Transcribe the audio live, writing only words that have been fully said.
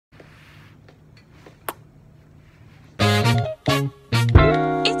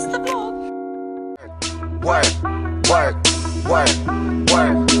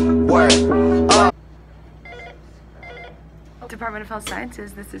Department of Health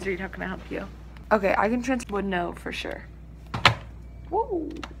Sciences, this is Reed. How can I help you? Okay, I can would know for sure. Whoa.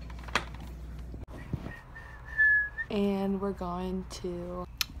 And we're going to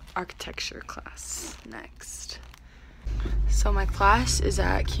architecture class next. So my class is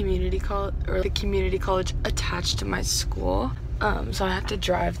at community college, or the community college attached to my school. So I have to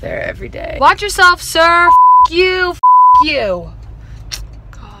drive there every day. Watch yourself, sir. F you. F you.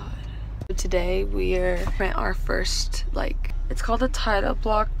 God. Today we are our first, like, it's called a title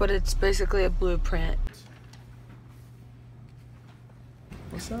block, but it's basically a blueprint.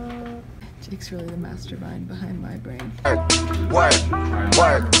 What's up? Jake's really the mastermind behind my brain.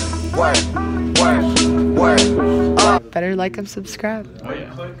 Better like and subscribe. Oh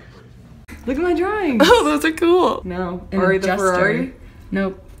yeah. Look at my drawings. Oh, those are cool. No. Ari the Ferrari?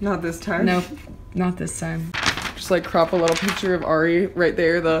 Nope. Not this time? Nope. Not this time. Just like crop a little picture of Ari right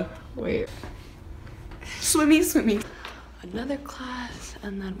there, wait. Swimmy, swimmy. Another class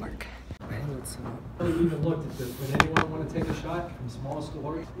and then work. I haven't even looked at this. Would anyone want to take a shot from smallest to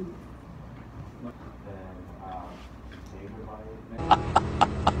largest?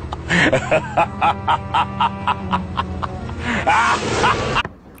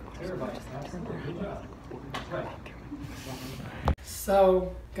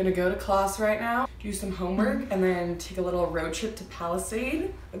 So, gonna go to class right now, do some homework, and then take a little road trip to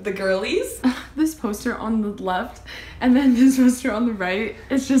Palisade with the girlies. This poster on the left and then this poster on the right,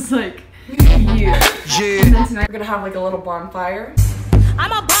 it's just like, yeah. And then tonight we're gonna have like a little bonfire.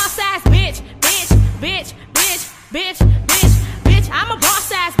 I'm a boss ass bitch, bitch, bitch, bitch, bitch, bitch, bitch. I'm a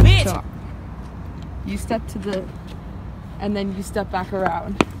boss ass bitch. So, you step to the, and then you step back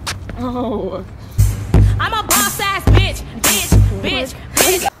around. Oh. I'm a boss ass bitch, bitch, bitch,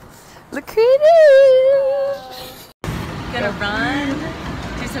 bitch. Look who it is. Gonna run,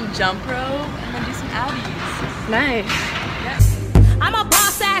 do some jump rope, and then do some abbies. Nice. Yes. I'm a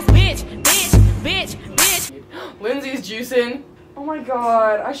boss ass bitch, bitch, bitch, bitch. Lindsay's juicing. Oh my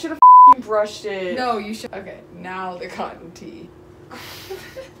god, I should have brushed it. No, you should. Okay, now the cotton tee.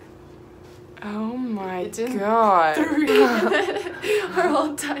 Oh my god. Are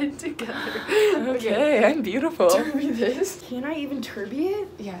all tied together. Okay, I'm beautiful. Turby this. Can I even turby it?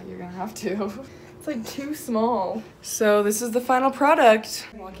 Yeah, you're gonna have to. It's like too small. So this is the final product.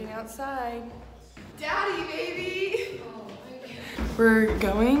 Walking outside. Daddy, baby! We're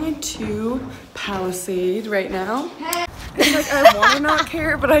going to Palisade right now. It's like I want to not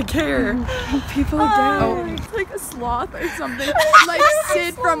care, but I care. People are dead. It's like a sloth or something. Like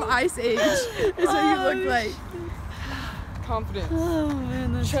Sid from Ice Age is what you look like. Confidence. Oh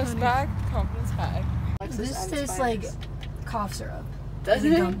man, that's Chest funny. back, confidence high. This tastes like cough syrup. Does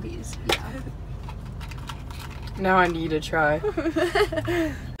and it? Gummies. Yeah. Now I need to try.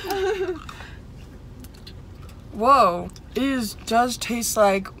 Whoa, does taste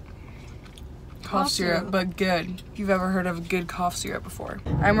like cough syrup, but good. If you've ever heard of good cough syrup before.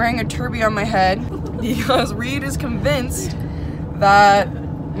 I'm wearing a turby on my head because Reed is convinced that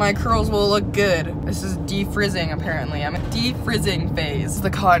my curls will look good. This is defrizzing apparently. I'm in defrizzing phase. The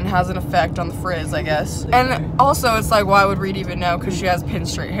cotton has an effect on the frizz, I guess. And also it's like, why would Reed even know? Because she has pin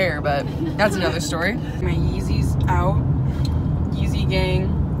straight hair, but that's another story. My Yeezys out. Yeezy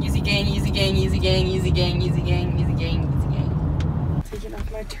gang. Yeezy gang, Yeezy gang, Yeezy gang, Yeezy gang, Yeezy gang, Yeezy gang, Yeezy gang. Taking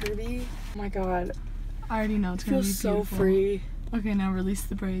off my turby. Oh my god. I already know it's gonna be Feels beautiful. so free. Okay, now release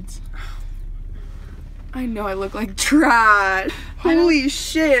the braids. I know I look like trash. Holy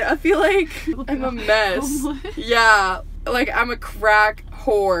shit, I feel like I'm a mess. Yeah, like I'm a crack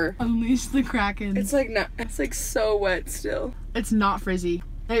whore. Unleash the Kraken. It's like it's like so wet still. It's not frizzy.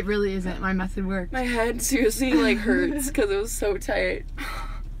 It really isn't. My method worked. My head seriously like hurts because it was so tight.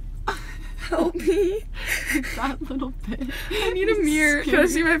 Help me. That little bit. I need a mirror. Can I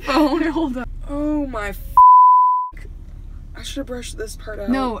see my phone? Hold up. Oh my I should have brushed this part out.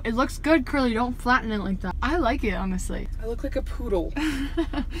 No, it looks good, Curly. Don't flatten it like that. I like it, honestly. I look like a poodle.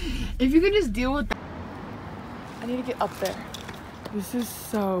 If you could just deal with that. I need to get up there. This is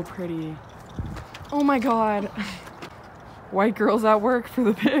so pretty. Oh my god. White girls at work for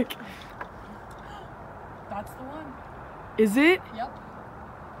the pic. That's the one. Is it? Yep.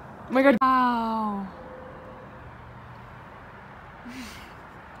 Oh my god. Wow.